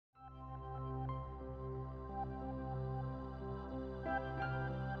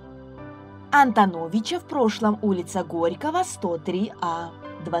Антоновича в прошлом, улица Горького, 103А.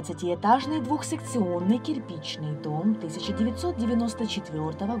 20-этажный двухсекционный кирпичный дом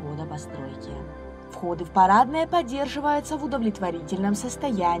 1994 года постройки. Входы в парадное поддерживаются в удовлетворительном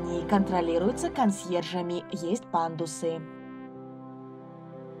состоянии, контролируются консьержами, есть пандусы.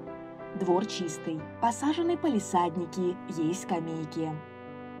 Двор чистый, посажены палисадники, есть скамейки.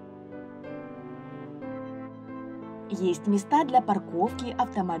 Есть места для парковки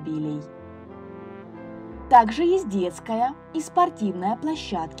автомобилей. Также есть детская и спортивная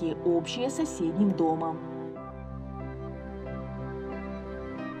площадки, общие с соседним домом.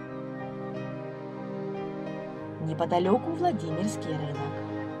 Неподалеку Владимирский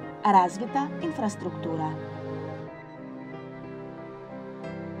рынок. Развита инфраструктура.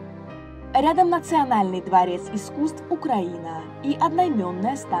 Рядом Национальный дворец искусств Украина и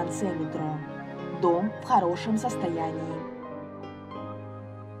одноименная станция метро. Дом в хорошем состоянии.